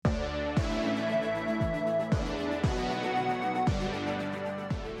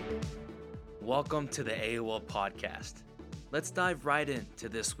Welcome to the AOL podcast. Let's dive right into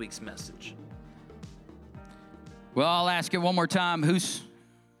this week's message. Well, I'll ask it one more time. Who's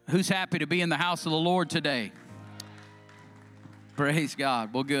happy to be in the house of the Lord today? Praise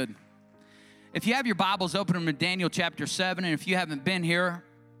God. Well, good. If you have your Bibles, open them to Daniel chapter 7. And if you haven't been here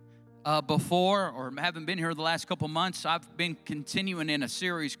before or haven't been here the last couple months, I've been continuing in a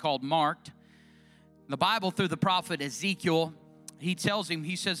series called Marked. The Bible through the prophet Ezekiel, he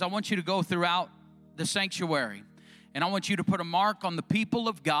says, I want you to go throughout the sanctuary. And I want you to put a mark on the people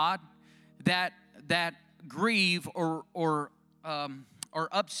of God that grieve or are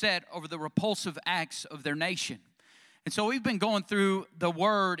upset over the repulsive acts of their nation. And so we've been going through the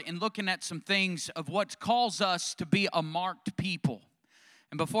Word and looking at some things of what calls us to be a marked people.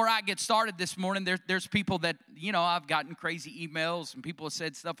 And before I get started this morning, there's people that, I've gotten crazy emails and people have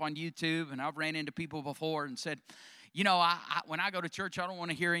said stuff on YouTube, and I've ran into people before and said, when I go to church, I don't want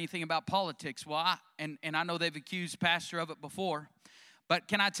to hear anything about politics. Well, I know they've accused pastor of it before. But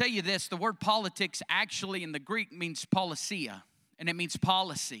can I tell you this? The word politics actually in the Greek means policia, and it means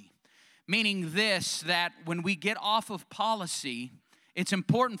policy. Meaning this, that when we get off of policy, it's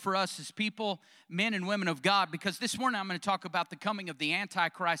important for us as people, men and women of God, because this morning I'm going to talk about the coming of the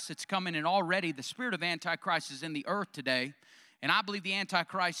Antichrist that's coming, and already the spirit of Antichrist is in the earth today. And I believe the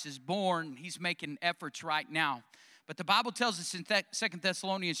Antichrist is born. He's making efforts right now. But the Bible tells us in 2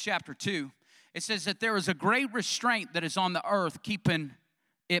 Thessalonians chapter 2, it says that there is a great restraint that is on the earth keeping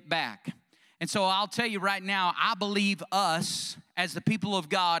it back. And so I'll tell you right now, I believe us as the people of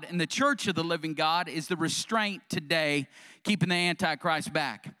God and the church of the living God is the restraint today keeping the Antichrist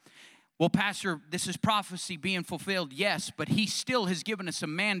back. Well, Pastor, this is prophecy being fulfilled. Yes, but he still has given us a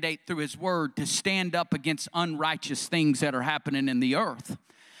mandate through his word to stand up against unrighteous things that are happening in the earth.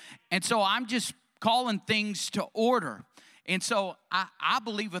 And so I'm just calling things to order. And so I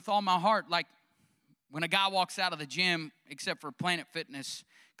believe with all my heart, like when a guy walks out of the gym, except for Planet Fitness,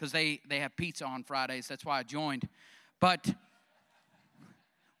 because they have pizza on Fridays, that's why I joined. But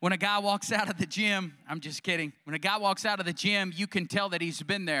when a guy walks out of the gym, I'm just kidding. When a guy walks out of the gym, you can tell that he's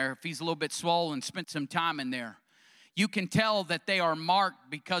been there. If he's a little bit swollen, spent some time in there. You can tell that they are marked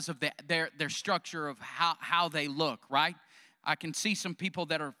because of their structure of how they look, right? I can see some people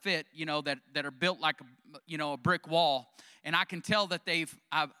that are fit, that are built like a brick wall, and I can tell that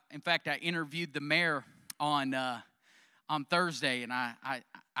in fact, I interviewed the mayor on Thursday, and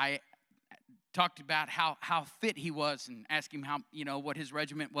I talked about how fit he was and asked him how what his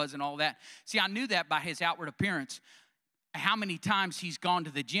regiment was and all that. See, I knew that by his outward appearance. How many times he's gone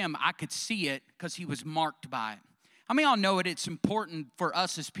to the gym, I could see it because he was marked by it. How many of y'all know it's important for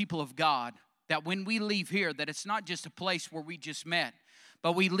us as people of God that when we leave here, that it's not just a place where we just met,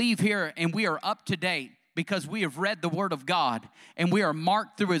 but we leave here and we are up to date because we have read the Word of God and we are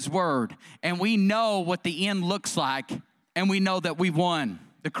marked through His Word and we know what the end looks like and we know that we've won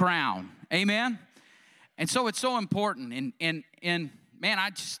the crown. Amen? And so it's so important. And man,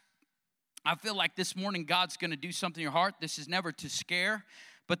 I feel like this morning God's going to do something in your heart. This is never to scare,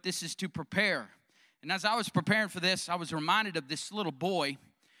 but this is to prepare. And as I was preparing for this, I was reminded of this little boy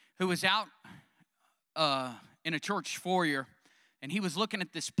who was out in a church foyer, and he was looking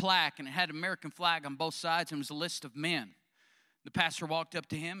at this plaque, and it had an American flag on both sides, and it was a list of men. The pastor walked up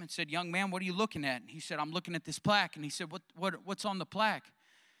to him and said, "Young man, what are you looking at?" And he said, "I'm looking at this plaque." And he said, "What's on the plaque?"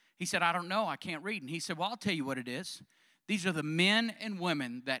 He said, "I don't know. I can't read." And he said, "Well, I'll tell you what it is. These are the men and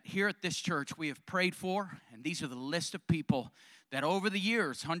women that here at this church we have prayed for, and these are the list of people that over the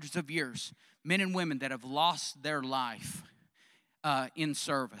years, hundreds of years, men and women that have lost their life in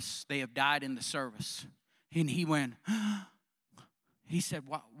service. They have died in the service." And he went, he said,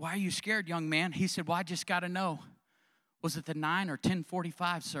 "Why are you scared, young man?" He said, "Well, I just got to know, was it the 9 or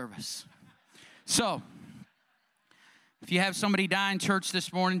 10:45 service?" So, if you have somebody die in church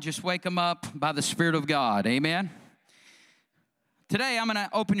this morning, just wake them up by the Spirit of God. Amen? Today, I'm going to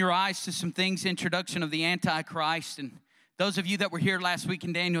open your eyes to some things, introduction of the Antichrist. And those of you that were here last week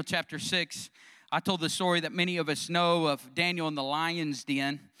in Daniel chapter 6, I told the story that many of us know of Daniel in the lion's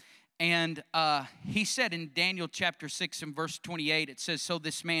den. And he said in Daniel chapter 6 and verse 28, it says, "So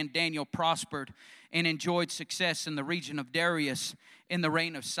this man Daniel prospered and enjoyed success in the region of Darius in the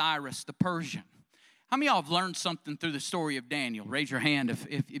reign of Cyrus the Persian." How many of y'all have learned something through the story of Daniel? Raise your hand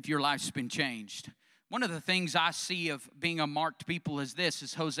if your life's been changed. One of the things I see of being a marked people is this,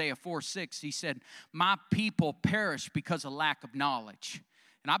 is Hosea 4:6. He said, "My people perish because of lack of knowledge."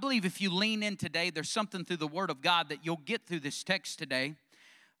 And I believe if you lean in today, there's something through the Word of God that you'll get through this text today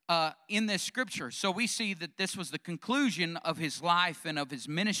in this scripture. So we see that this was the conclusion of his life and of his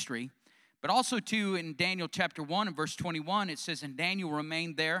ministry. But also, too, in Daniel chapter 1 and verse 21, it says, and Daniel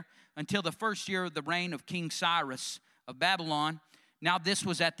remained there until the first year of the reign of King Cyrus of Babylon. Now this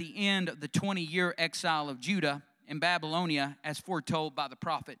was at the end of the 20-year exile of Judah in Babylonia, as foretold by the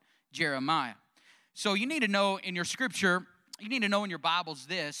prophet Jeremiah. So you need to know in your scripture, you need to know in your Bibles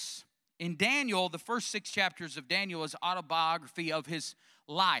this. In Daniel, the first 6 chapters of Daniel is autobiography of his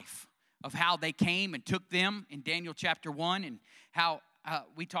life, of how they came and took them in Daniel chapter 1, and how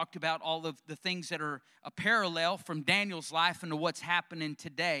we talked about all of the things that are a parallel from Daniel's life into what's happening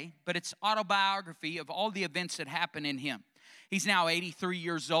today. But it's autobiography of all the events that happen in him. He's now 83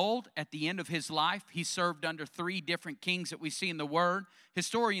 years old at the end of his life. He served under 3 different kings that we see in the Word.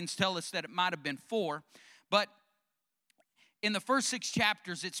 Historians tell us that it might have been 4. But in the first 6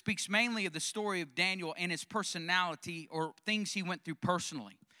 chapters, it speaks mainly of the story of Daniel and his personality, or things he went through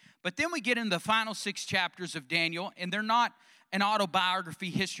personally. But then we get in the final 6 chapters of Daniel, and they're not an autobiography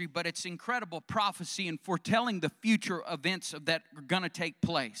history, but it's incredible prophecy and foretelling the future events that are going to take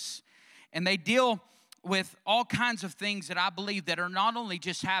place. And they deal with all kinds of things that I believe that are not only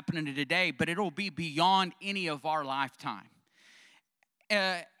just happening today, but it'll be beyond any of our lifetime.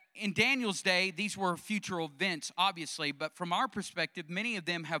 In Daniel's day, these were future events, obviously, but from our perspective, many of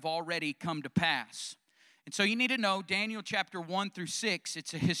them have already come to pass. And so you need to know Daniel chapter 1 through 6,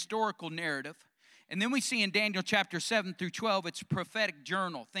 it's a historical narrative. And then we see in Daniel chapter 7 through 12, it's a prophetic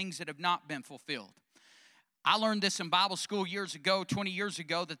journal, things that have not been fulfilled. I learned this in Bible school years ago, 20 years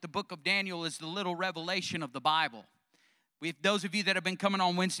ago, that the book of Daniel is the little revelation of the Bible. Those of you that have been coming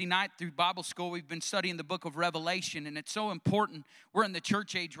on Wednesday night through Bible school, we've been studying the book of Revelation, and it's so important. We're in the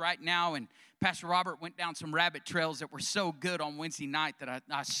church age right now, and Pastor Robert went down some rabbit trails that were so good on Wednesday night that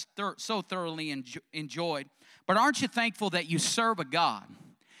I so thoroughly enjoyed. But aren't you thankful that you serve a God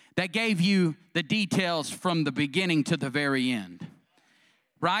that gave you the details from the beginning to the very end?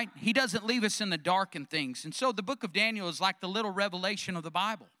 Right? He doesn't leave us in the dark in things. And so the book of Daniel is like the little revelation of the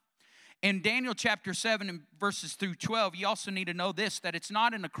Bible. In Daniel chapter 7 and verses through 12, you also need to know this, that it's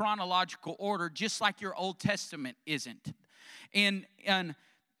not in a chronological order, just like your Old Testament isn't. And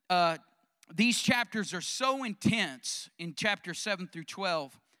these chapters are so intense in chapter 7 through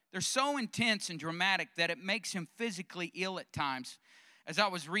 12. They're so intense and dramatic that it makes him physically ill at times. As I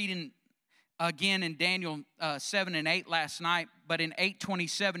was reading again in Daniel 7 and 8 last night, but in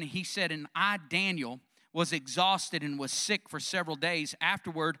 8:27, he said, and I, Daniel, was exhausted and was sick for several days.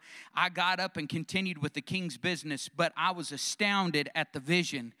 Afterward, I got up and continued with the king's business, but I was astounded at the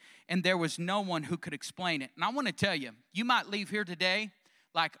vision, and there was no one who could explain it. And I want to tell you, you might leave here today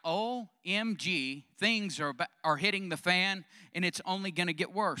like, OMG, things are hitting the fan, and it's only going to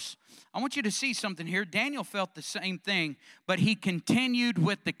get worse. I want you to see something here. Daniel felt the same thing, but he continued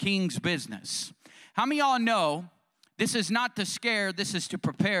with the king's business. How many of y'all know this is not to scare, this is to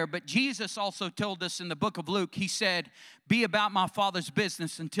prepare? But Jesus also told us in the book of Luke, he said, be about my Father's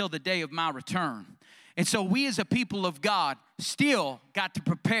business until the day of my return. And so we as a people of God still got to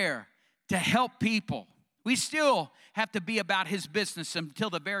prepare to help people. We still have to be about his business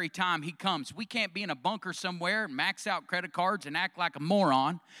until the very time he comes. We can't be in a bunker somewhere and max out credit cards and act like a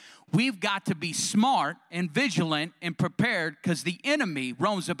moron. We've got to be smart and vigilant and prepared, because the enemy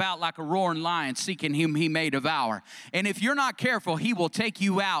roams about like a roaring lion seeking whom he may devour. And if you're not careful, he will take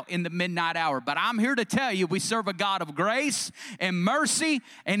you out in the midnight hour. But I'm here to tell you, we serve a God of grace and mercy,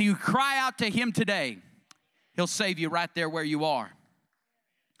 and you cry out to him today. He'll save you right there where you are.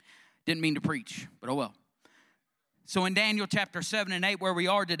 Didn't mean to preach, but oh well. So in Daniel chapter 7 and 8, where we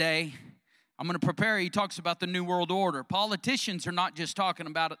are today, I'm going to prepare. He talks about the New World Order. Politicians are not just talking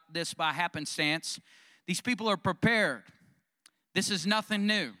about this by happenstance. These people are prepared. This is nothing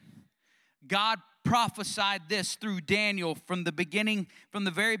new. God prophesied this through Daniel from the beginning, from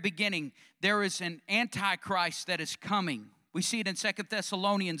the very beginning. There is an antichrist that is coming. We see it in 2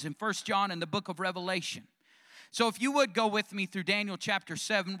 Thessalonians and 1 John and the book of Revelation. So if you would go with me through Daniel chapter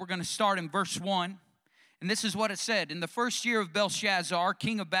 7, we're going to start in verse 1. And this is what it said. In the first year of Belshazzar,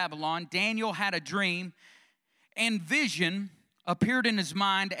 king of Babylon, Daniel had a dream, and vision appeared in his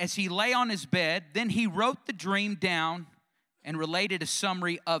mind as he lay on his bed. Then he wrote the dream down and related a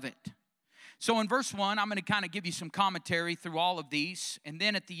summary of it. So in verse 1, I'm going to kind of give you some commentary through all of these, and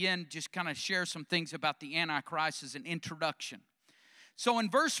then at the end, just kind of share some things about the Antichrist as an introduction. So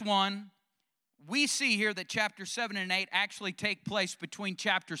in verse 1, we see here that chapter 7 and 8 actually take place between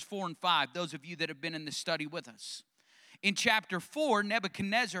chapters 4 and 5, those of you that have been in this study with us. In chapter 4,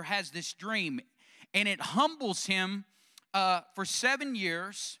 Nebuchadnezzar has this dream, and it humbles him for 7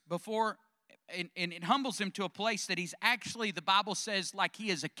 years before, and it humbles him to a place that he's actually, the Bible says, like he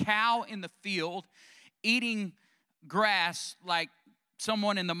is a cow in the field eating grass, like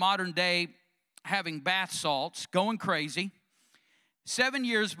someone in the modern day having bath salts, going crazy. 7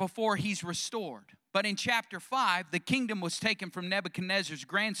 years before he's restored. But in chapter 5, the kingdom was taken from Nebuchadnezzar's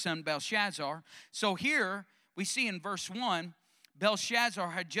grandson, Belshazzar. So here we see in verse 1,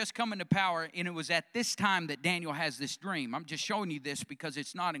 Belshazzar had just come into power, and it was at this time that Daniel has this dream. I'm just showing you this because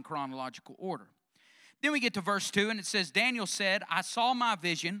it's not in chronological order. Then we get to verse 2, and it says, Daniel said, I saw my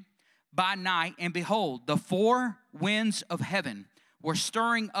vision by night, and behold, the four winds of heaven were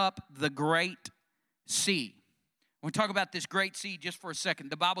stirring up the great sea. We'll talk about this great sea just for a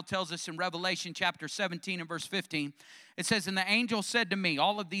second. The Bible tells us in Revelation chapter 17 and verse 15, it says, and the angel said to me,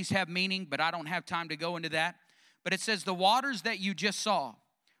 all of these have meaning, but I don't have time to go into that. But it says, the waters that you just saw,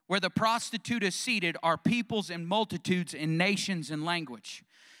 where the prostitute is seated, are peoples and multitudes and nations and language.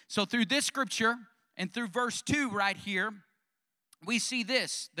 So through this scripture and through verse 2 right here, we see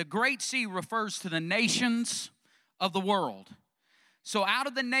this. The great sea refers to the nations of the world. So out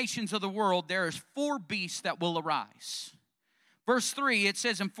of the nations of the world, there is four beasts that will arise. Verse 3, it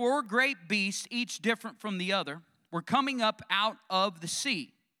says, and four great beasts, each different from the other, were coming up out of the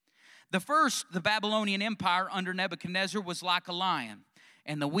sea. The first, the Babylonian Empire under Nebuchadnezzar, was like a lion,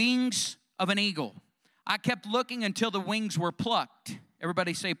 and the wings of an eagle. I kept looking until the wings were plucked.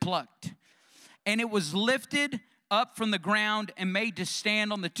 Everybody say plucked. And it was lifted up from the ground and made to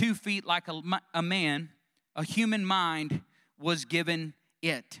stand on the 2 feet like a man. A human mind was given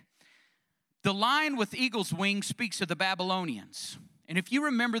it. The lion with eagle's wings speaks of the Babylonians. And if you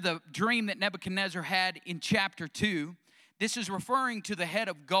remember the dream that Nebuchadnezzar had in chapter 2, this is referring to the head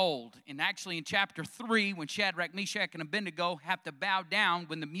of gold. And actually in chapter 3, when Shadrach, Meshach, and Abednego have to bow down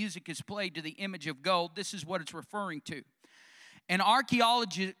when the music is played to the image of gold, this is what it's referring to. And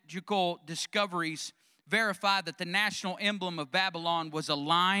archaeological discoveries verify that the national emblem of Babylon was a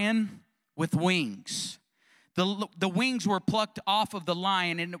lion with wings. The wings were plucked off of the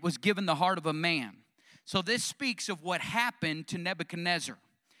lion, and it was given the heart of a man. So this speaks of what happened to Nebuchadnezzar.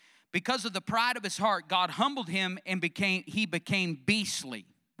 Because of the pride of his heart, God humbled him and he became beastly.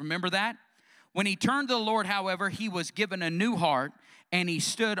 Remember that? When he turned to the Lord, however, he was given a new heart, and he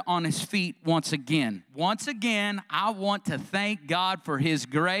stood on his feet once again. Once again, I want to thank God for his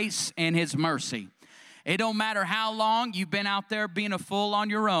grace and his mercy. It don't matter how long you've been out there being a fool on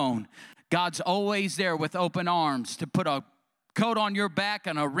your own. God's always there with open arms to put a coat on your back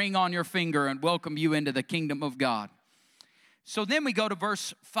and a ring on your finger and welcome you into the kingdom of God. So then we go to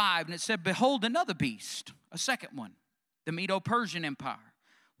verse 5, and it said, behold, another beast, a second one. The Medo-Persian Empire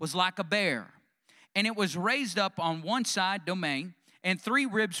was like a bear, and it was raised up on one side, domain, and 3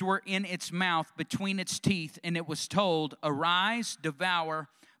 ribs were in its mouth between its teeth, and it was told, arise, devour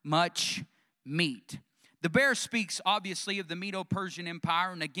much meat. The bear speaks obviously of the Medo-Persian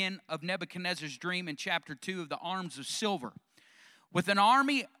Empire, and again of Nebuchadnezzar's dream in chapter 2 of the arms of silver. With an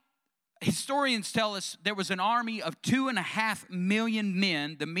army, historians tell us there was an army of 2.5 million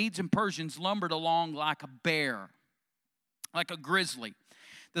men. The Medes and Persians lumbered along like a bear, like a grizzly.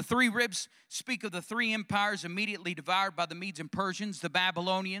 The 3 ribs speak of the 3 empires immediately devoured by the Medes and Persians, the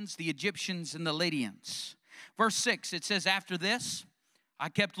Babylonians, the Egyptians, and the Lydians. Verse 6, it says, after this, I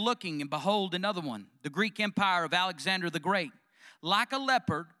kept looking, and behold, another one, the Greek empire of Alexander the Great, like a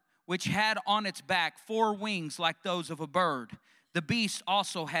leopard, which had on its back 4 wings like those of a bird. The beast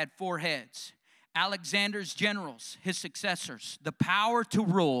also had 4 heads. Alexander's generals, his successors, the power to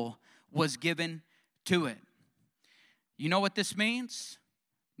rule was given to it. You know what this means?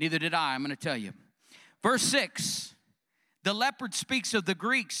 Neither did I. I'm going to tell you. Verse 6, the leopard speaks of the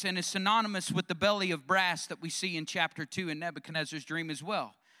Greeks and is synonymous with the belly of brass that we see in chapter 2 in Nebuchadnezzar's dream as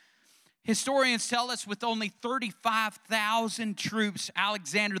well. Historians tell us with only 35,000 troops,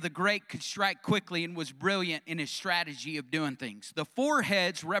 Alexander the Great could strike quickly and was brilliant in his strategy of doing things. The 4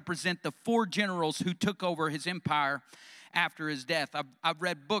 heads represent the 4 generals who took over his empire after his death. I've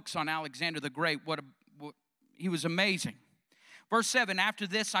read books on Alexander the Great. He was amazing. Verse 7, after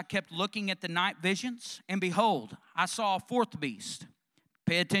this I kept looking at the night visions, and behold, I saw a 4th beast.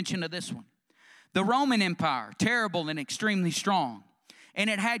 Pay attention to this one. The Roman Empire, terrible and extremely strong. And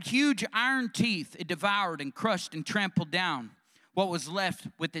it had huge iron teeth. It devoured and crushed and trampled down what was left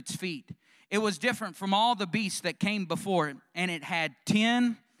with its feet. It was different from all the beasts that came before it, and it had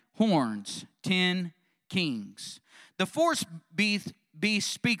 10 horns, 10 kings. The 4th beast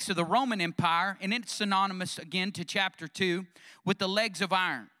speaks of the Roman Empire, and it's synonymous again to chapter 2 with the legs of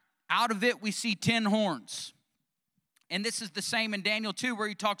iron. Out of it we see 10 horns. And this is the same in Daniel 2 where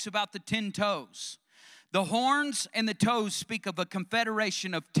he talks about the 10 toes. The horns and the toes speak of a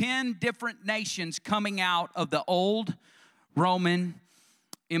confederation of 10 different nations coming out of the old Roman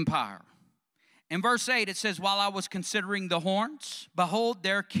Empire. In verse 8 it says, while I was considering the horns, behold,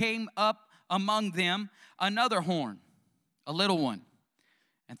 there came up among them another horn, a little one.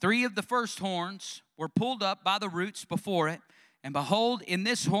 And 3 of the first horns were pulled up by the roots before it. And behold, in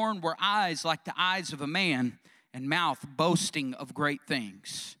this horn were eyes like the eyes of a man, and mouth boasting of great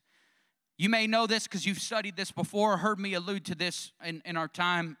things. You may know this because you've studied this before, heard me allude to this in our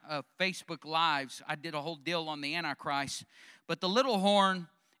time of Facebook Lives. I did a whole deal on the Antichrist. But the little horn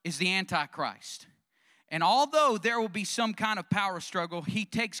is the Antichrist. And although there will be some kind of power struggle, he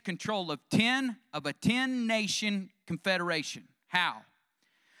takes control of a 10-nation confederation. How?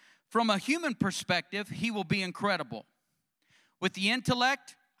 From a human perspective, he will be incredible. With the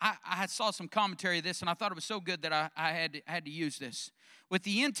intellect, I saw some commentary of this, and I thought it was so good that I had to use this. With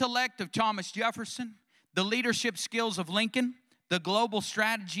the intellect of Thomas Jefferson, the leadership skills of Lincoln, the global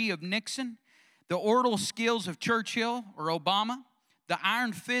strategy of Nixon, the oral skills of Churchill or Obama, the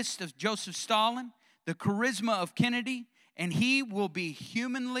iron fist of Joseph Stalin, the charisma of Kennedy, and he will be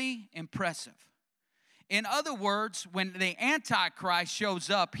humanly impressive. In other words, when the Antichrist shows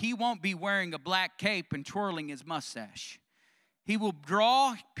up, he won't be wearing a black cape and twirling his mustache. He will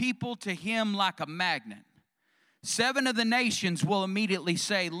draw people to him like a magnet. 7 of the nations will immediately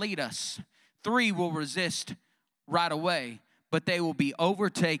say, lead us. 3 will resist right away, but they will be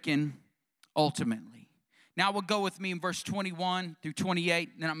overtaken ultimately. Now we'll go with me in verse 21 through 28,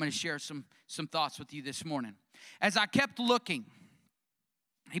 and then I'm going to share some thoughts with you this morning. As I kept looking,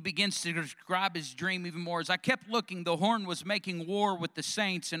 he begins to describe his dream even more. As I kept looking, the horn was making war with the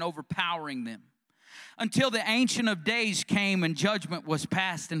saints and overpowering them, until the Ancient of Days came and judgment was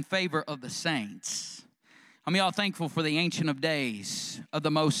passed in favor of the saints. How many of y'all thankful for the Ancient of Days of the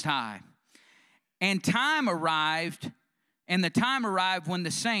Most High? And the time arrived when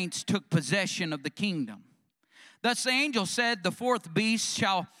the saints took possession of the kingdom. Thus the angel said, the 4th beast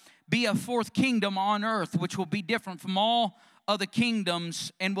shall be a 4th kingdom on earth, which will be different from all other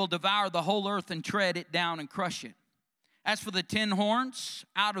kingdoms, and will devour the whole earth and tread it down and crush it. As for the 10 horns,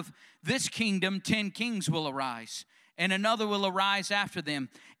 out of this kingdom 10 kings will arise, and another will arise after them,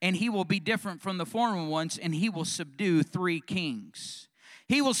 and he will be different from the former ones, and he will subdue 3 kings.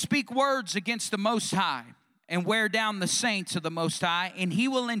 He will speak words against the Most High, and wear down the saints of the Most High, and he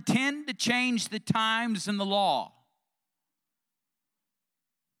will intend to change the times and the law.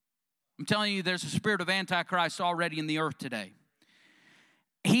 I'm telling you, there's a spirit of Antichrist already in the earth today.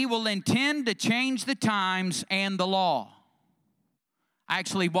 He will intend to change the times and the law. I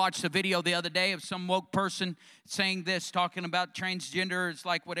actually watched a video the other day of some woke person saying this, talking about transgender. It's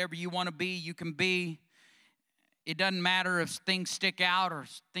like whatever you want to be, you can be. It doesn't matter if things stick out or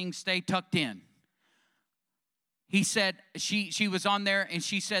things stay tucked in. He said, she was on there and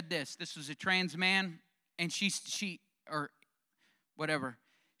she said this. This was a trans man, and she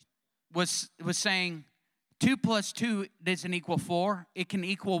was saying 2 plus 2 doesn't equal 4. It can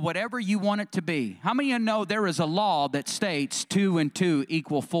equal whatever you want it to be. How many of you know there is a law that states 2 and 2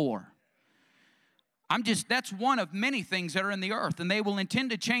 equal 4? That's one of many things that are in the earth, and they will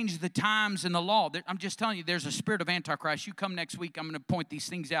intend to change the times and the law. I'm just telling you, there's a spirit of Antichrist. You come next week, I'm going to point these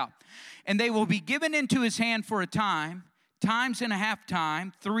things out. And they will be given into his hand for a time, times and a half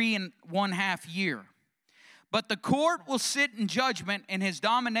time, 3 1/2 year. But the court will sit in judgment, and his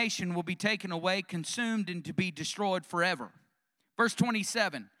domination will be taken away, consumed, and to be destroyed forever. Verse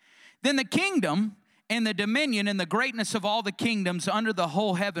 27, then the kingdom and the dominion and the greatness of all the kingdoms under the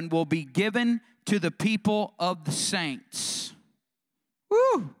whole heaven will be given to the people of the saints,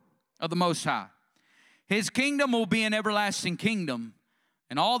 of the Most High. His kingdom will be an everlasting kingdom,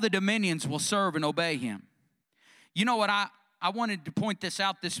 and all the dominions will serve and obey him. You know what, I wanted to point this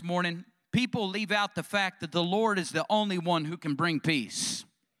out this morning. People leave out the fact that the Lord is the only one who can bring peace.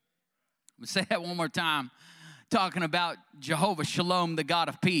 I'm going to say that one more time, talking about Jehovah Shalom, the God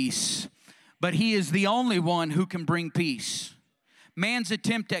of peace. But he is the only one who can bring peace. Man's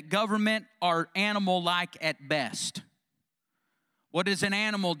attempt at government are animal-like at best. What does an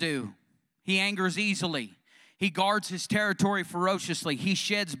animal do? He angers easily. He guards his territory ferociously. He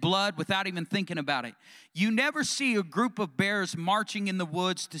sheds blood without even thinking about it. You never see a group of bears marching in the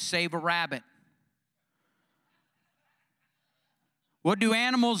woods to save a rabbit. What do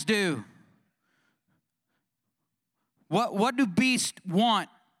animals do? What do beasts want?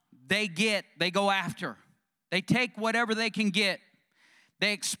 They go after. They take whatever they can get.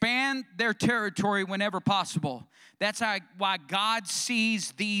 They expand their territory whenever possible. That's why God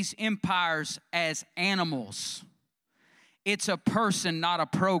sees these empires as animals. It's a person, not a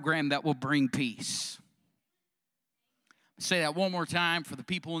program, that will bring peace. I'll say that one more time for the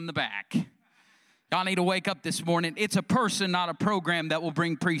people in the back. Y'all need to wake up this morning. It's a person, not a program, that will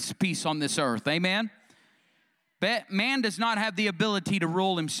bring peace on this earth. Amen? Man does not have the ability to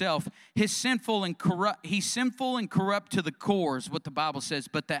rule himself. He's sinful and corrupt to the core is what the Bible says.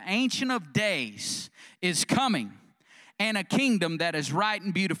 But the Ancient of Days is coming, and a kingdom that is right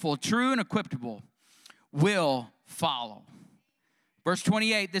and beautiful, true and equitable, will follow. Verse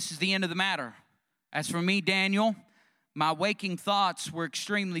 28, this is the end of the matter. As for me, Daniel, my waking thoughts were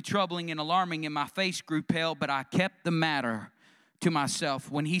extremely troubling and alarming, and my face grew pale, but I kept the matter to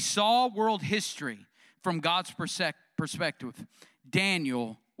myself. When he saw world history from God's perspective,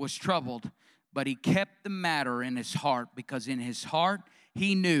 Daniel was troubled, but he kept the matter in his heart, because in his heart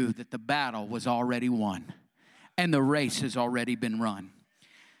he knew that the battle was already won and the race has already been run.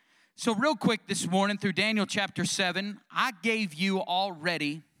 So real quick this morning through Daniel chapter 7, I gave you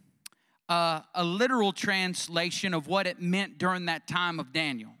already a literal translation of what it meant during that time of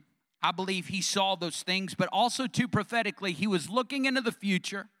Daniel. I believe he saw those things, but also too prophetically, he was looking into the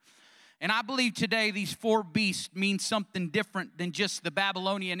future. And I believe today these four beasts mean something different than just the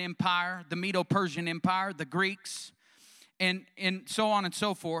Babylonian Empire, the Medo-Persian Empire, the Greeks, and so on and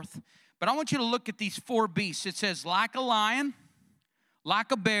so forth. But I want you to look at these four beasts. It says, like a lion,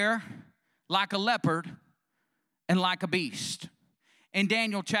 like a bear, like a leopard, and like a beast. In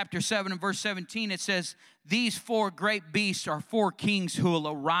Daniel chapter 7 and verse 17, it says, these four great beasts are four kings who will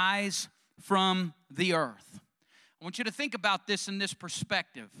arise from the earth. I want you to think about this in this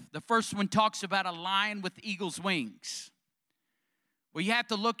perspective. The first one talks about a lion with eagle's wings. Well, you have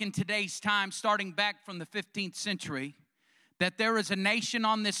to look in today's time, starting back from the 15th century, that there is a nation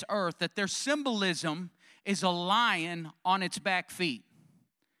on this earth, that their symbolism is a lion on its back feet.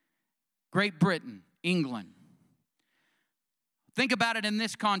 Great Britain, England. Think about it in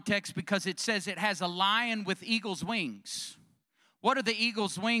this context, because it says it has a lion with eagle's wings. What do the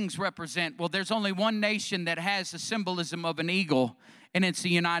eagle's wings represent? Well, there's only one nation that has the symbolism of an eagle, and it's the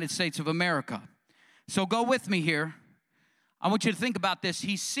United States of America. So go with me here. I want you to think about this.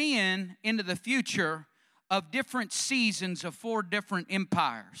 He's seeing into the future of different seasons of four different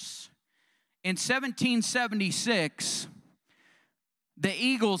empires. In 1776, the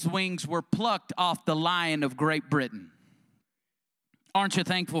eagle's wings were plucked off the lion of Great Britain. Aren't you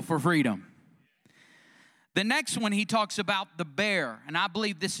thankful for freedom? The next one, he talks about the bear, and I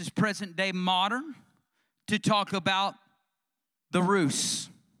believe this is present day modern to talk about the Rus,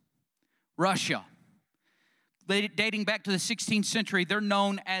 Russia. Dating back to the 16th century, they're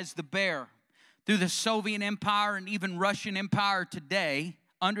known as the bear. Through the Soviet Empire and even Russian Empire today,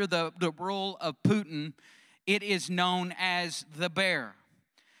 under the rule of Putin, it is known as the bear.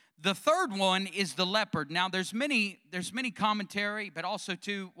 The third one is the leopard. Now, there's many commentary, but also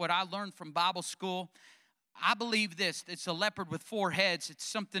too what I learned from Bible school. I believe this. It's a leopard with four heads. It's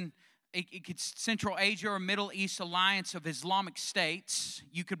something, it's Central Asia or Middle East alliance of Islamic states.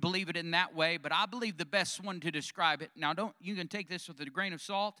 You could believe it in that way, but I believe the best one to describe it. Now, you can take this with a grain of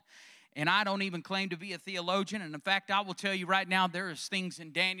salt, and I don't even claim to be a theologian. And in fact, I will tell you right now, there is things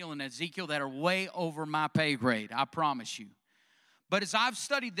in Daniel and Ezekiel that are way over my pay grade. I promise you. But as I've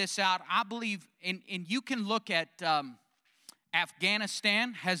studied this out, I believe, and you can look at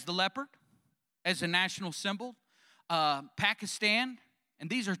Afghanistan has the leopard as a national symbol. Pakistan, and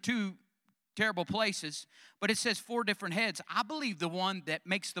these are two terrible places, but it says four different heads. I believe the one that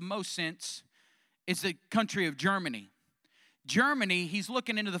makes the most sense is the country of Germany. Germany, he's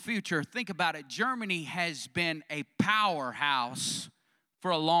looking into the future. Think about it. Germany has been a powerhouse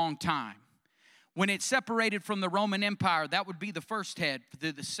for a long time. When it separated from the Roman Empire, that would be the first head.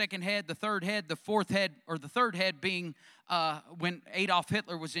 The second head, the third head, the fourth head, or the third head being when Adolf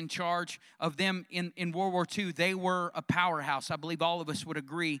Hitler was in charge of them in World War II, they were a powerhouse. I believe all of us would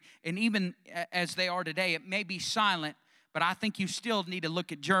agree. And even as they are today, it may be silent, but I think you still need to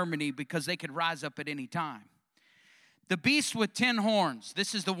look at Germany because they could rise up at any time. The beast with 10 horns,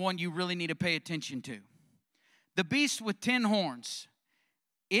 this is the one you really need to pay attention to. The beast with 10 horns.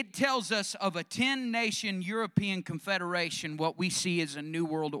 It tells us of a 10-nation European confederation, what we see as a new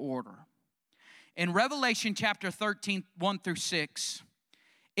world order. In Revelation chapter 13, 1 through 6,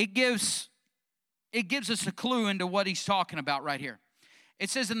 it gives us a clue into what he's talking about right here. It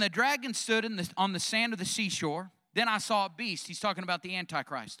says, and the dragon stood on the sand of the seashore. Then I saw a beast, he's talking about the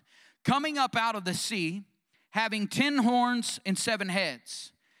Antichrist, coming up out of the sea, having 10 horns and 7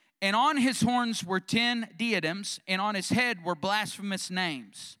 heads. And on his horns were 10 diadems, and on his head were blasphemous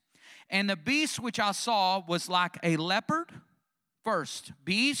names. And the beast which I saw was like a leopard. First,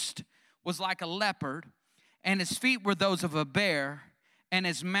 beast was like a leopard, and his feet were those of a bear, and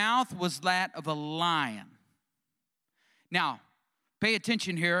his mouth was that of a lion. Now, pay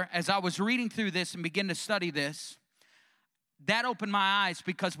attention here. As I was reading through this and began to study this, that opened my eyes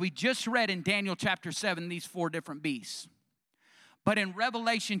because we just read in Daniel chapter 7 these 4 different beasts. But in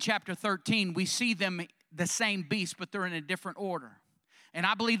Revelation chapter 13, we see them the same beast, but they're in a different order. And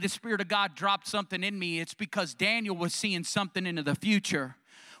I believe the Spirit of God dropped something in me. It's because Daniel was seeing something into the future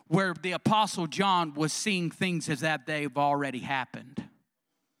where the Apostle John was seeing things as that they've already happened.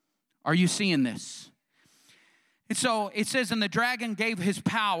 Are you seeing this? And so it says, and the dragon gave his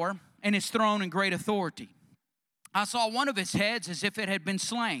power and his throne and great authority. I saw one of his heads as if it had been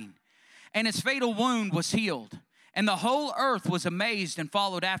slain, and his fatal wound was healed. And the whole earth was amazed and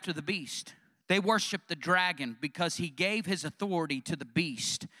followed after the beast. They worshiped the dragon because he gave his authority to the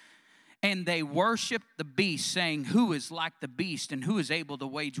beast. And they worshiped the beast, saying, who is like the beast and who is able to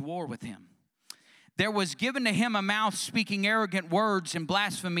wage war with him? There was given to him a mouth speaking arrogant words and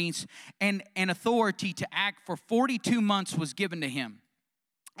blasphemies, and an authority to act for 42 months was given to him.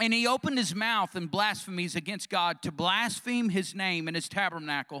 And he opened his mouth in blasphemies against God to blaspheme his name and his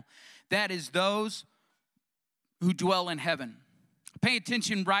tabernacle, that is those who dwell in heaven. Pay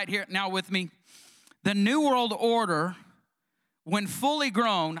attention right here now with me. The New World Order, when fully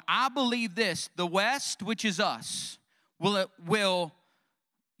grown, I believe this, the West, which is us, will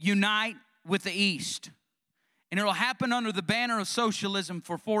unite with the East. And it will happen under the banner of socialism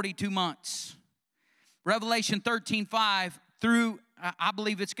for 42 months. Revelation 13:5 through, I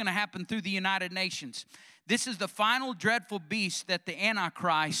believe it's going to happen through the United Nations. This is the final dreadful beast that the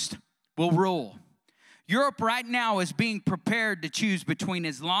Antichrist will rule. Europe right now is being prepared to choose between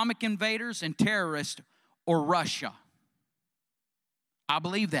Islamic invaders and terrorists or Russia. I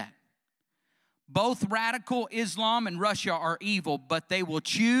believe that. Both radical Islam and Russia are evil, but they will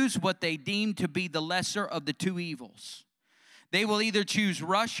choose what they deem to be the lesser of the two evils. They will either choose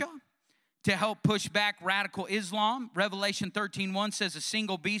Russia to help push back radical Islam. Revelation 13:1 says a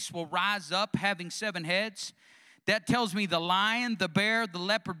single beast will rise up having 7 heads. That tells me the lion, the bear, the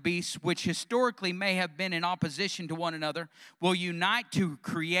leopard beasts, which historically may have been in opposition to one another, will unite to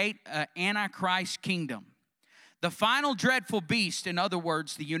create an Antichrist kingdom. The final dreadful beast, in other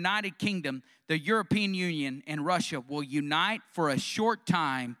words, the United Kingdom, the European Union, and Russia will unite for a short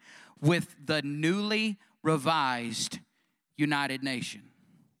time with the newly revised United Nation.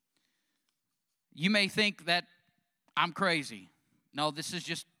 You may think that I'm crazy. No, this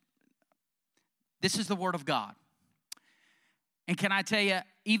is the Word of God. And can I tell you,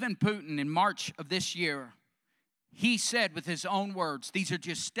 even Putin in March of this year, he said with his own words, these are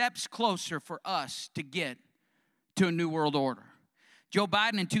just steps closer for us to get to a new world order. Joe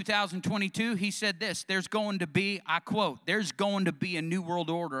Biden in 2022, he said this, there's going to be, I quote, there's going to be a new world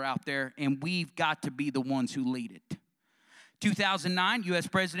order out there, and we've got to be the ones who lead it. 2009, U.S.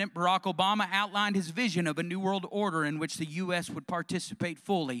 President Barack Obama outlined his vision of a new world order in which the U.S. would participate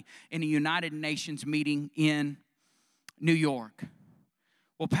fully in a United Nations meeting in New York.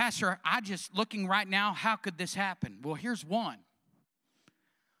 Well, Pastor, looking right now, how could this happen? Well, here's one.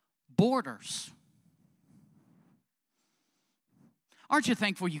 Borders. Aren't you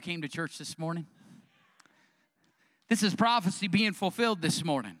thankful you came to church this morning? This is prophecy being fulfilled this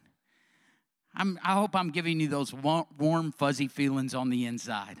morning. I hope I'm giving you those warm, fuzzy feelings on the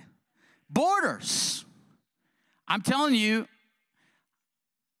inside. Borders. I'm telling you,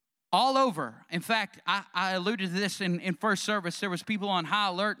 all over. In fact, I alluded to this in first service. There was people on high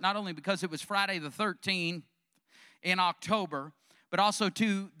alert, not only because it was Friday the 13th in October, but also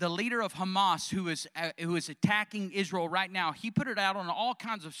to the leader of Hamas who is attacking Israel right now. He put it out on all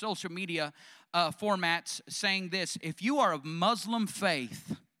kinds of social media formats saying this, if you are of Muslim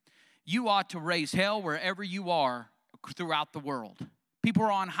faith, you ought to raise hell wherever you are throughout the world. People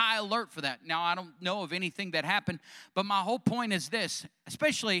are on high alert for that. Now, I don't know of anything that happened, but my whole point is this,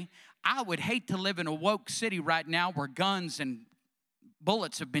 especially I would hate to live in a woke city right now where guns and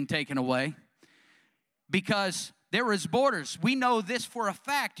bullets have been taken away because there is borders. We know this for a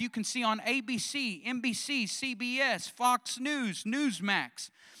fact. You can see on ABC, NBC, CBS, Fox News,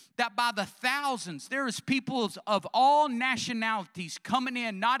 Newsmax, that by the thousands, there is people of all nationalities coming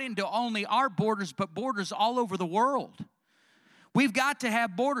in, not into only our borders, but borders all over the world. We've got to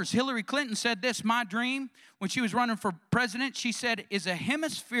have borders. Hillary Clinton said this, my dream, when she was running for president, she said, is a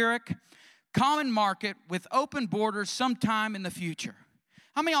hemispheric common market with open borders sometime in the future.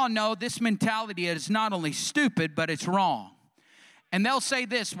 How many of y'all know this mentality is not only stupid, but it's wrong? And they'll say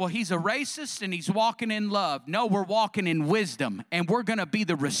this, well, he's a racist and he's walking in love. No, we're walking in wisdom, and we're going to be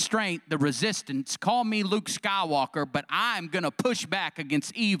the restraint, the resistance. Call me Luke Skywalker, but I'm going to push back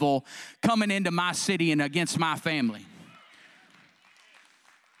against evil coming into my city and against my family.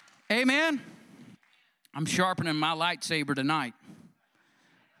 Amen? I'm sharpening my lightsaber tonight.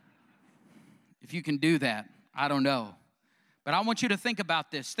 If you can do that, I don't know. But I want you to think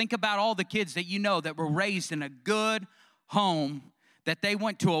about this. Think about all the kids that you know that were raised in a good home, that they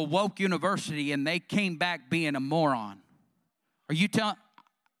went to a woke university and they came back being a moron. Are you telling?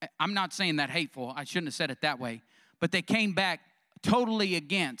 I'm not saying that hateful. I shouldn't have said it that way. But they came back totally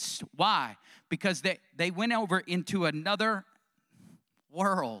against. Why? Because they went over into another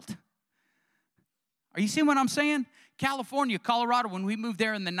world. Are you seeing what I'm saying? California, Colorado, when we moved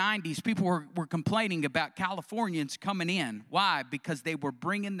there in the 90s, people were complaining about Californians coming in. Why? Because they were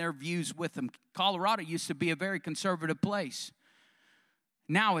bringing their views with them. Colorado used to be a very conservative place.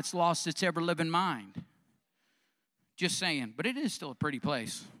 Now it's lost its ever-living mind. Just saying. But it is still a pretty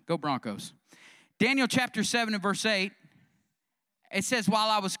place. Go Broncos. Daniel chapter 7 and verse 8. It says, while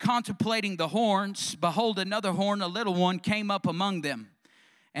I was contemplating the horns, behold, another horn, a little one, came up among them.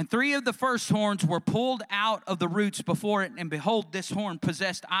 And 3 of the first horns were pulled out of the roots before it. And behold, this horn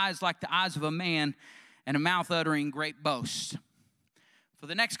possessed eyes like the eyes of a man, and a mouth uttering great boast. For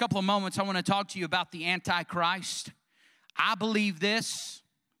the next couple of moments, I want to talk to you about the Antichrist. I believe this.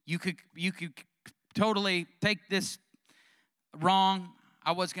 You could totally take this wrong.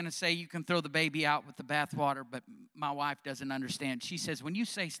 I was going to say you can throw the baby out with the bathwater, but my wife doesn't understand. She says, when you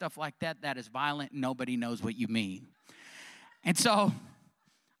say stuff like that, that is violent, and nobody knows what you mean. And so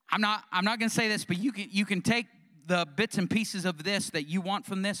I'm not going to say this, but you can take the bits and pieces of this that you want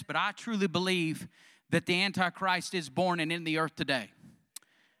from this, but I truly believe that the Antichrist is born and in the earth today.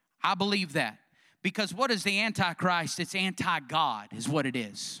 I believe that. Because what is the Antichrist? It's anti-God is what it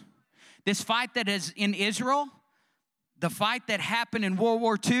is. This fight that is in Israel, the fight that happened in World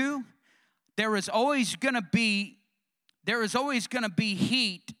War II, there is always going to be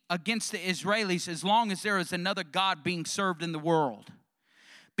heat against the Israelis as long as there is another God being served in the world.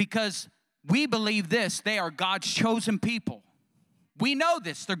 Because we believe this, they are God's chosen people. We know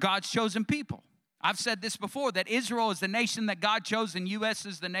this, they're God's chosen people. I've said this before, that Israel is the nation that God chose and U.S.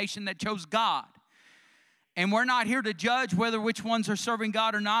 is the nation that chose God. And we're not here to judge which ones are serving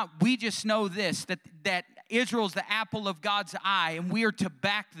God or not. We just know this, that Israel is the apple of God's eye, and we are to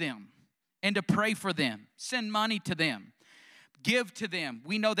back them and to pray for them, send money to them, give to them.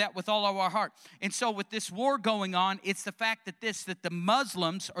 We know that with all of our heart. And so with this war going on, it's the fact that the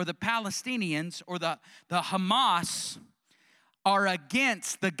Muslims or the Palestinians or the Hamas are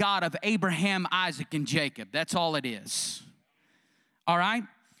against the God of Abraham, Isaac, and Jacob. That's all it is. All right?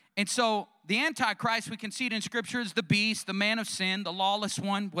 And so the Antichrist, we can see it in Scripture, is the beast, the man of sin, the lawless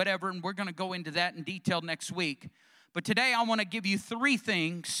one, whatever, and we're going to go into that in detail next week. But today I want to give you 3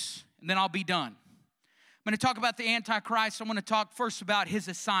 things, and then I'll be done. I'm going to talk about the Antichrist. I want to talk first about his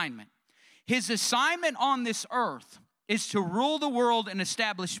assignment. His assignment on this earth is to rule the world and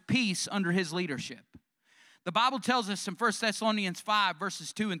establish peace under his leadership. The Bible tells us in 1 Thessalonians 5,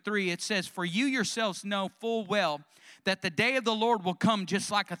 verses 2 and 3, it says, for you yourselves know full well that the day of the Lord will come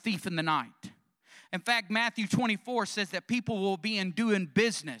just like a thief in the night. In fact, Matthew 24 says that people will be doing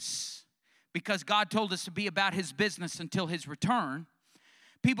business because God told us to be about his business until his return.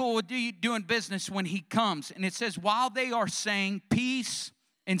 People will be doing business when he comes. And it says, while they are saying peace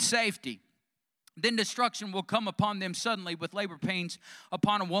and safety, then destruction will come upon them suddenly with labor pains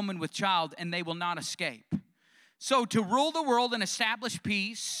upon a woman with child, and they will not escape. So to rule the world and establish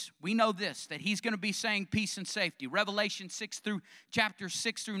peace, we know this, that he's going to be saying peace and safety. Revelation chapter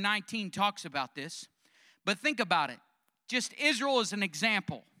 6 through 19 talks about this. But think about it. Just Israel is an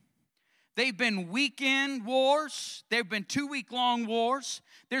example. They've been weekend wars. They've been 2-week-long wars.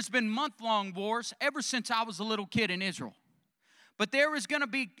 There's been month-long wars ever since I was a little kid in Israel. But there is going to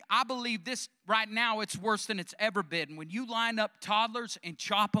be, I believe this right now, it's worse than it's ever been. When you line up toddlers and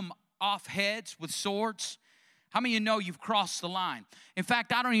chop them off heads with swords, how many of you know you've crossed the line? In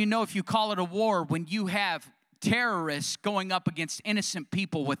fact, I don't even know if you call it a war when you have terrorists going up against innocent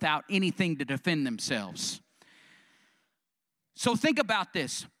people without anything to defend themselves. So think about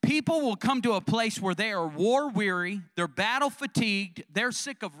this. People will come to a place where they are war-weary, they're battle-fatigued, they're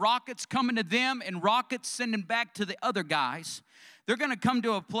sick of rockets coming to them and rockets sending back to the other guys. They're going to come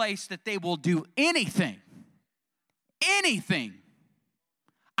to a place that they will do anything.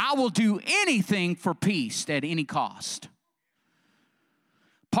 I will do anything for peace at any cost.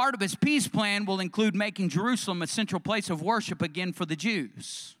 Part of his peace plan will include making Jerusalem a central place of worship again for the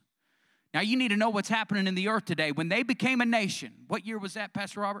Jews. Now, you need to know what's happening in the earth today. When they became a nation, what year was that,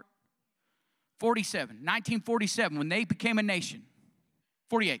 Pastor Robert? 1947, when they became a nation.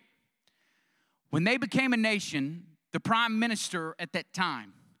 48. When they became a nation, the prime minister at that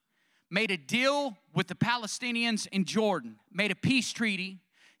time made a deal with the Palestinians in Jordan, made a peace treaty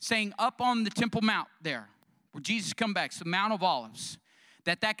saying up on the Temple Mount there, where Jesus come back, it's the Mount of Olives,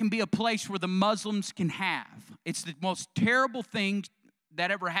 that can be a place where the Muslims can have. It's the most terrible thing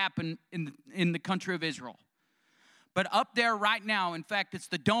that ever happened in the country of Israel. But up there right now, in fact, it's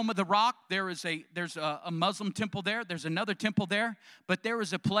the Dome of the Rock. There's a Muslim temple there. There's another temple there. But there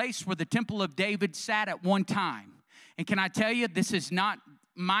is a place where the Temple of David sat at one time. And can I tell you, this is not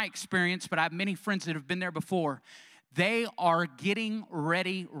my experience, but I have many friends that have been there before. They are getting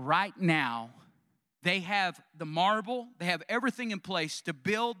ready right now. They have the marble. They have everything in place to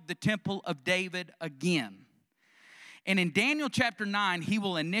build the Temple of David again. And in Daniel chapter 9, he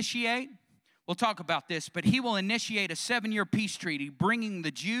will initiate, we'll talk about this, but he will initiate a 7-year peace treaty, bringing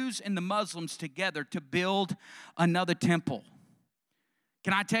the Jews and the Muslims together to build another temple.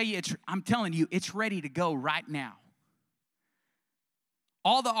 Can I tell you, I'm telling you, it's ready to go right now.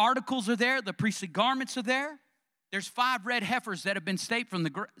 All the articles are there. The priestly garments are there. There's 5 red heifers that have been sent from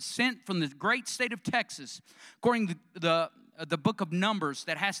the great state of Texas, according to the book of Numbers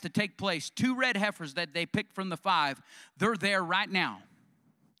that has to take place. 2 red heifers that they picked from the 5. They're there right now.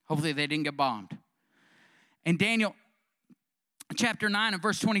 Hopefully they didn't get bombed. In Daniel chapter 9 and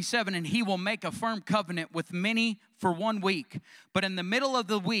verse 27, and he will make a firm covenant with many for 1 week. But in the middle of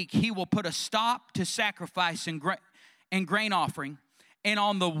the week, he will put a stop to sacrifice and grain offering. And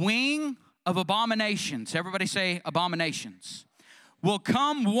on the wing of abominations, everybody say abominations, will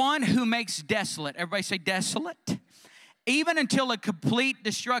come one who makes desolate. Everybody say desolate. Even until a complete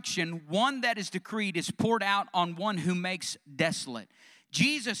destruction, one that is decreed is poured out on one who makes desolate.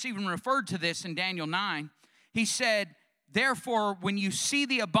 Jesus even referred to this in Daniel 9. He said, therefore, when you see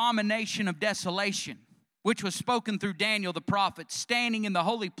the abomination of desolation, which was spoken through Daniel the prophet, standing in the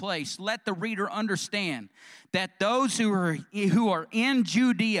holy place, let the reader understand that those who are in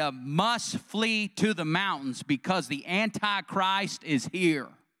Judea must flee to the mountains because the Antichrist is here.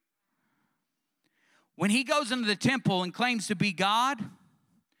 When he goes into the temple and claims to be God,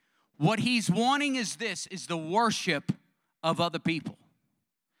 what he's wanting is the worship of other people.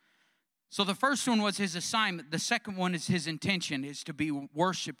 So the first one was his assignment. The second one is his intention, is to be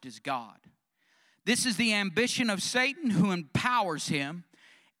worshiped as God. This is the ambition of Satan who empowers him.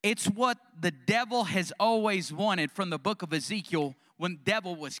 It's what the devil has always wanted from the book of Ezekiel when the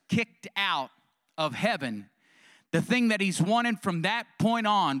devil was kicked out of heaven. The thing that he's wanted from that point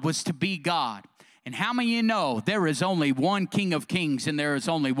on was to be God. And how many of you know there is only one King of Kings and there is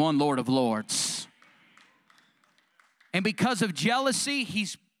only one Lord of Lords? And because of jealousy,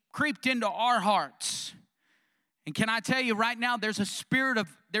 he's creeped into our hearts. And can I tell you right now, there's a spirit of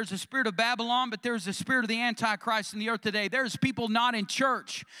Babylon, but there's a spirit of the Antichrist in the earth today. There's people not in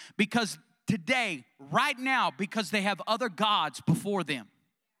church because today, right now, because they have other gods before them.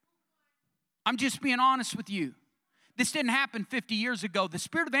 I'm just being honest with you. This didn't happen 50 years ago. The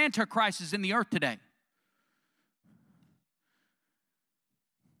spirit of Antichrist is in the earth today.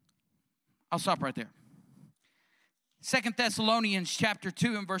 I'll stop right there. 2 Thessalonians chapter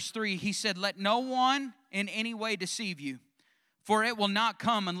 2 and verse 3, he said, let no one in any way deceive you, for it will not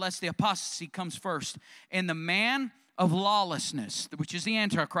come unless the apostasy comes first. And the man of lawlessness, which is the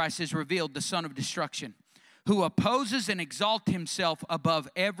Antichrist, is revealed, the son of destruction, who opposes and exalts himself above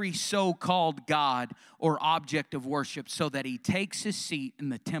every so-called God or object of worship, so that he takes his seat in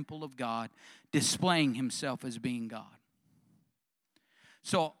the temple of God, displaying himself as being God.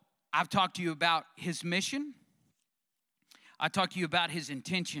 So I've talked to you about his mission. I talked to you about his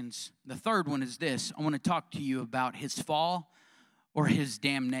intentions. The third one is this. I want to talk to you about his fall or his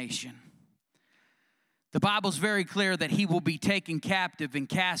damnation. The Bible's very clear that he will be taken captive and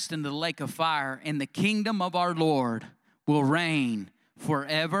cast into the lake of fire, and the kingdom of our Lord will reign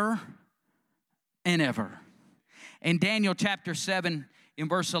forever and ever. In Daniel chapter 7, in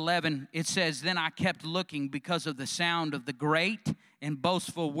verse 11, it says, then I kept looking because of the sound of the great and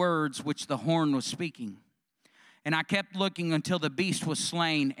boastful words which the horn was speaking. And I kept looking until the beast was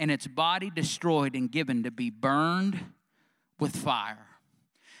slain and its body destroyed and given to be burned with fire.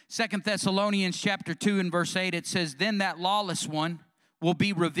 2 Thessalonians chapter 2 and verse 8, it says, then that lawless one will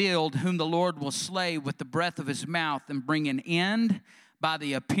be revealed, whom the Lord will slay with the breath of his mouth and bring an end by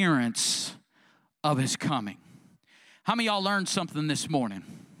the appearance of his coming. How many of y'all learned something this morning?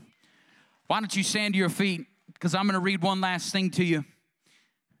 Why don't you stand to your feet, because I'm going to read one last thing to you,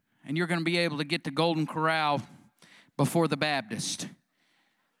 and you're going to be able to get to Golden Corral before the Baptist.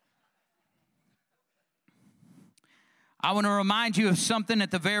 I want to remind you of something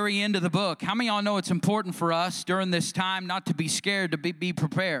at the very end of the book. How many of y'all know it's important for us during this time not to be scared, to be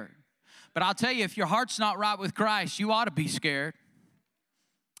prepared? But I'll tell you, if your heart's not right with Christ, you ought to be scared.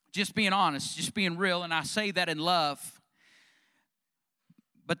 Just being honest, just being real, and I say that in love.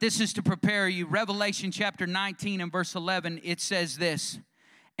 But this is to prepare you. Revelation chapter 19 and verse 11, it says this.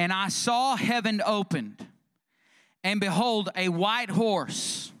 And I saw heaven opened, and behold, a white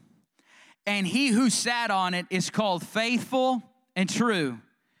horse. And he who sat on it is called Faithful and True.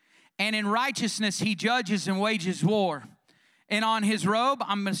 And in righteousness he judges and wages war. And on his robe,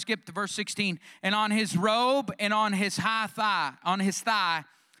 I'm going to skip to verse 16. And on his robe and on his thigh,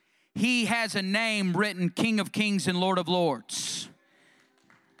 he has a name written, King of Kings and Lord of Lords.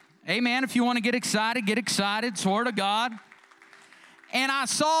 Amen. If you want to get excited, get excited. It's the word of God. And I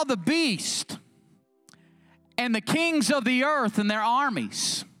saw the beast and the kings of the earth and their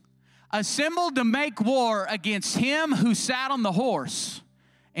armies assembled to make war against him who sat on the horse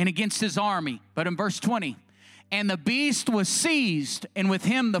and against his army. But in verse 20, and the beast was seized, and with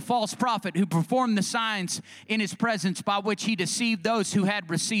him the false prophet who performed the signs in his presence, by which he deceived those who had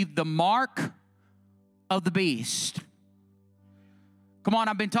received the mark of the beast. Come on,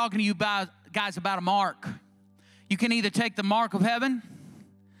 I've been talking to you guys about a mark. You can either take the mark of heaven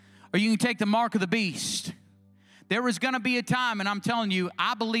or you can take the mark of the beast. There is going to be a time, and I'm telling you,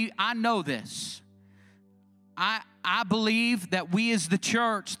 I know this. I believe that we as the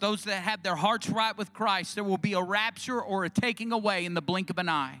church, those that have their hearts right with Christ, there will be a rapture or a taking away in the blink of an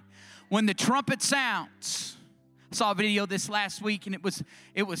eye. When the trumpet sounds, I saw a video this last week, and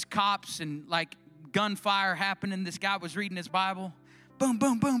it was cops and like gunfire happening. This guy was reading his Bible. Boom,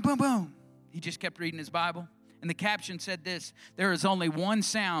 boom, boom, boom, boom. He just kept reading his Bible. And the caption said this: there is only one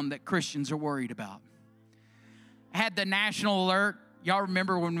sound that Christians are worried about. I had the national alert. Y'all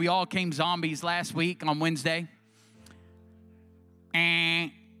remember when we all came zombies last week on Wednesday?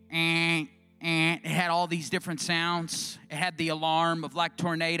 It had all these different sounds. It had the alarm of like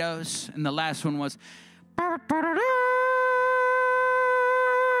tornadoes. And the last one was... I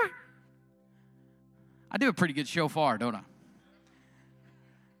do a pretty good shofar, don't I?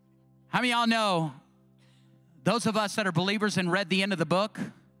 How many of y'all know, those of us that are believers and read the end of the book,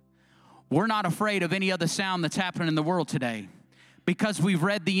 we're not afraid of any other sound that's happening in the world today, because we've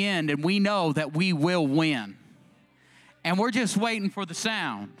read the end and we know that we will win. And we're just waiting for the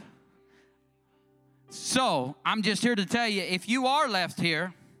sound. So I'm just here to tell you, if you are left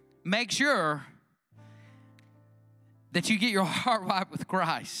here, make sure that you get your heart right with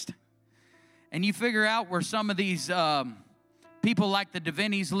Christ. And you figure out where some of these people like the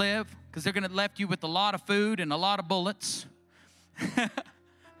Devinnies live, because they're going to left you with a lot of food and a lot of bullets.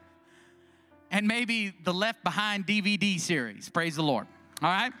 And maybe the Left Behind DVD series. Praise the Lord. All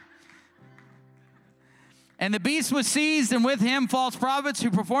right? And the beast was seized, and with him false prophets who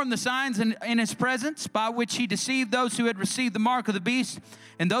performed the signs in his presence, by which he deceived those who had received the mark of the beast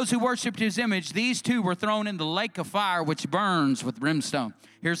and those who worshipped his image. These two were thrown in the lake of fire, which burns with brimstone.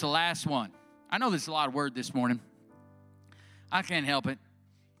 Here's the last one. I know there's a lot of word this morning. I can't help it.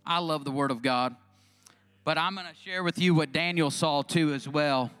 I love the word of God. But I'm going to share with you what Daniel saw too as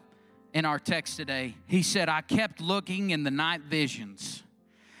well in our text today. He said, I kept looking in the night visions,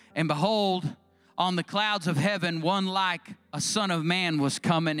 and behold, on the clouds of heaven, one like a son of man was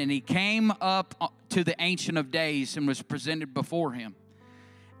coming, and he came up to the Ancient of Days and was presented before him.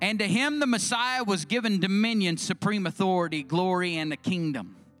 And to him the Messiah was given dominion, supreme authority, glory, and a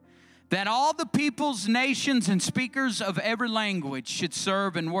kingdom, that all the peoples, nations, and speakers of every language should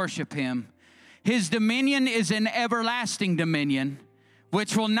serve and worship him. His dominion is an everlasting dominion,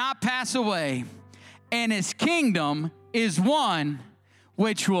 which will not pass away, and his kingdom is one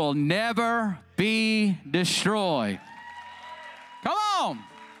which will never be destroyed. Come on.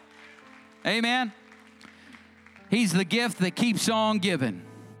 Amen. He's the gift that keeps on giving.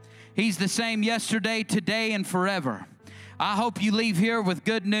 He's the same yesterday, today, and forever. I hope you leave here with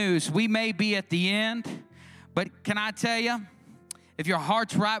good news. We may be at the end, but can I tell you, if your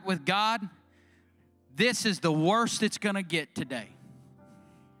heart's right with God, this is the worst it's going to get today.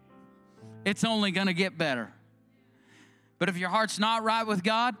 It's only going to get better. But if your heart's not right with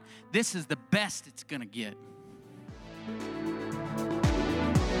God, this is the best it's going to get.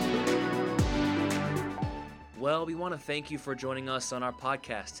 Well, we want to thank you for joining us on our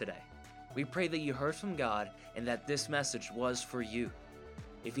podcast today. We pray that you heard from God and that this message was for you.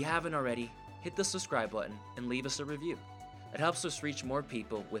 If you haven't already, hit the subscribe button and leave us a review. It helps us reach more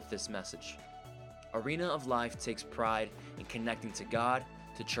people with this message. Arena of Life takes pride in connecting to God,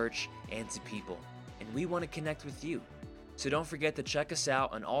 to church, and to people. And we want to connect with you. So don't forget to check us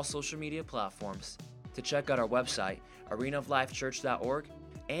out on all social media platforms, to check out our website, arenaoflifechurch.org,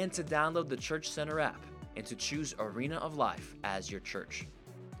 and to download the Church Center app, and to choose Arena of Life as your church.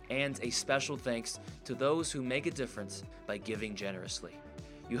 And a special thanks to those who make a difference by giving generously.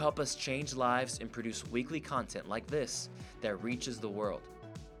 You help us change lives and produce weekly content like this that reaches the world.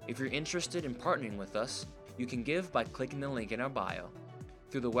 If you're interested in partnering with us, you can give by clicking the link in our bio.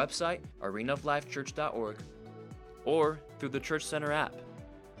 through the website arenaoflifechurch.org or through the Church Center app.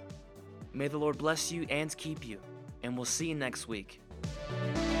 May the Lord bless you and keep you, and we'll see you next week.